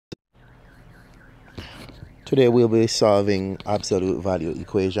Today we'll be solving absolute value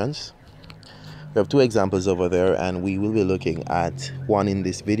equations. We have two examples over there, and we will be looking at one in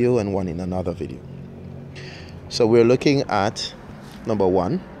this video and one in another video. So we're looking at number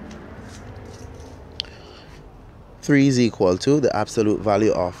one. 3 is equal to the absolute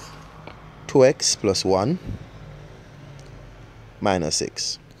value of 2x plus 1 minus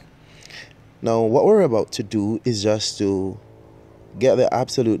 6. Now what we're about to do is just to get the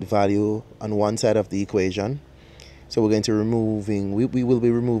absolute value on one side of the equation. So we're going to we will be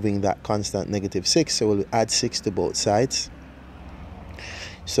removing that constant negative 6, so we'll add 6 to both sides.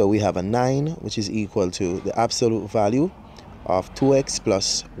 So we have a 9, which is equal to the absolute value of 2x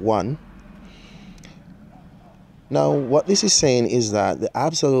plus 1. Now what this is saying is that the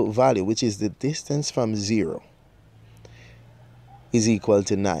absolute value, which is the distance from 0, is equal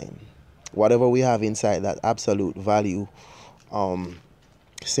to 9. Whatever we have inside that absolute value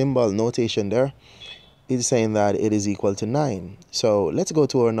symbol notation there is saying that it is equal to 9. So let's go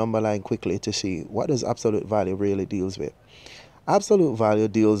to our number line quickly to see what does absolute value really deals with. Absolute value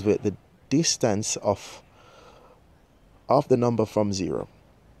deals with the distance of the number from 0.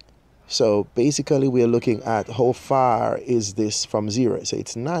 So basically we are looking at how far is this from 0. So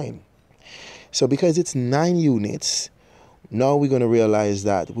it's 9. So because it's 9 units, now we're going to realize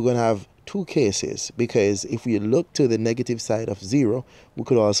that we're going to have two cases, because if we look to the negative side of 0, we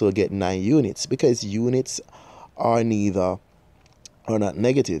could also get 9 units, because units are not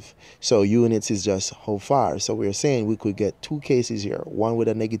negative. So units is just how far. So we're saying we could get two cases here, one with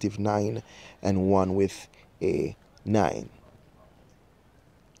a negative 9 and one with a 9.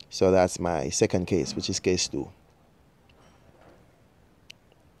 So that's my second case, which is case 2.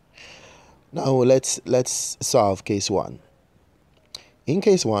 Now let's solve case 1. In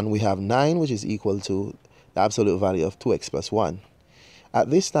case 1, we have 9, which is equal to the absolute value of 2x plus 1. At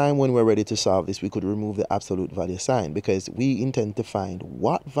this time, when we're ready to solve this, we could remove the absolute value sign, because we intend to find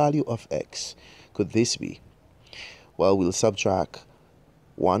what value of x could this be. Well, we'll subtract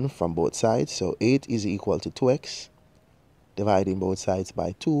 1 from both sides. So 8 is equal to 2x. Dividing both sides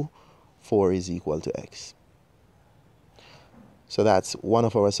by 2, 4 is equal to x. So that's one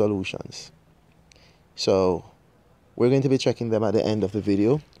of our solutions. So we're going to be checking them at the end of the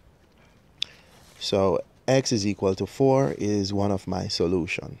video. So x is equal to 4 is one of my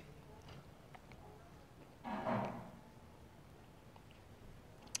solution.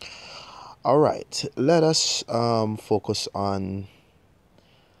 All right, let us focus on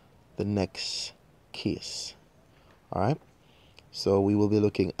the next case. All right, so we will be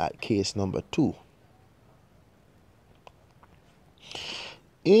looking at case number 2.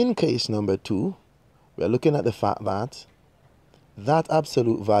 In case number 2, we are looking at the fact that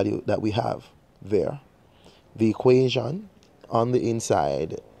absolute value that we have there, the equation on the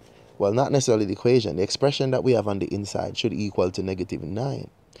inside, well, not necessarily the equation, the expression that we have on the inside should equal to negative 9,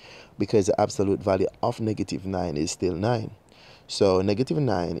 because the absolute value of negative 9 is still 9. So negative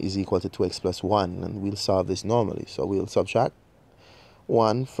 9 is equal to 2x plus 1, and we'll solve this normally. So we'll subtract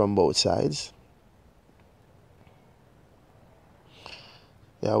 1 from both sides.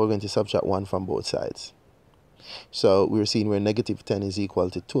 Yeah, we're going to subtract 1 from both sides. So we're seeing where negative 10 is equal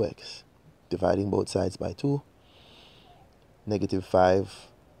to 2x. Dividing both sides by 2. Negative 5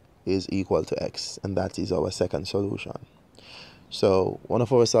 is equal to x, and that is our second solution. So one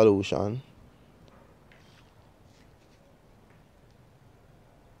of our solutions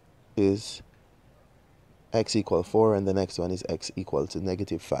is x equal 4, and the next one is x equal to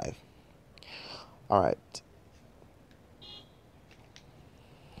negative 5. All right.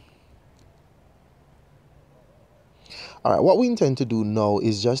 All right, what we intend to do now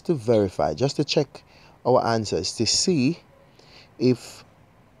is just to verify, just to check our answers to see if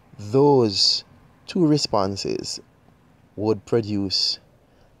those two responses would produce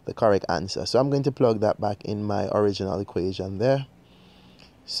the correct answer. So I'm going to plug that back in my original equation there.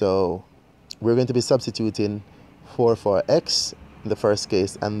 So we're going to be substituting 4 for x in the first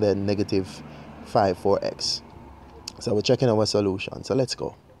case, and then negative 5 for x. So we're checking our solution. So let's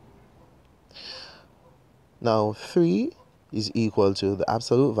go. Now 3 is equal to the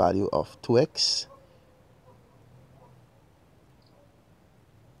absolute value of 2x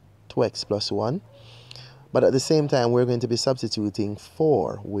plus 1. But at the same time, we're going to be substituting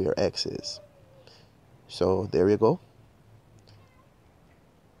 4 where x is. So there you go.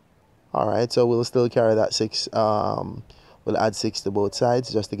 All right, so we'll still carry that 6. We'll add 6 to both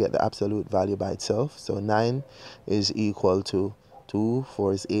sides just to get the absolute value by itself. So 9 is equal to 2,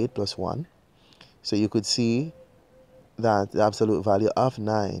 4 is 8 plus 1. So you could see that the absolute value of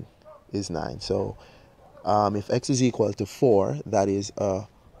 9 is 9. So if x is equal to 4, that is a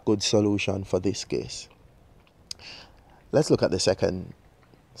good solution for this case. Let's look at the second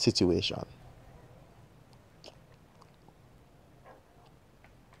situation.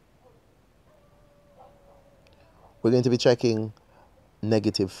 We're going to be checking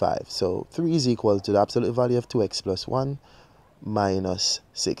negative 5. So 3 is equal to the absolute value of 2x plus 1 minus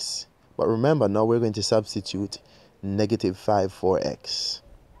 6. But remember, now we're going to substitute negative 5 for x.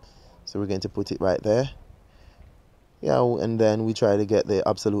 So we're going to put it right there. Yeah, and then we try to get the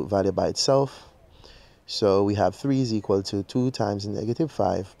absolute value by itself. So we have 3 is equal to 2 times negative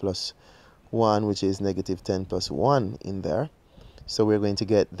 5 plus 1, which is negative 10 plus 1 in there. So we're going to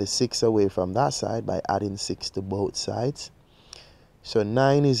get the 6 away from that side by adding 6 to both sides. So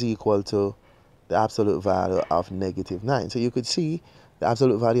 9 is equal to the absolute value of negative 9. So you could see the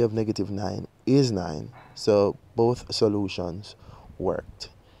absolute value of negative 9 is 9. So both solutions worked.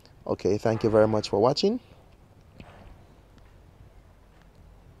 Okay, thank you very much for watching.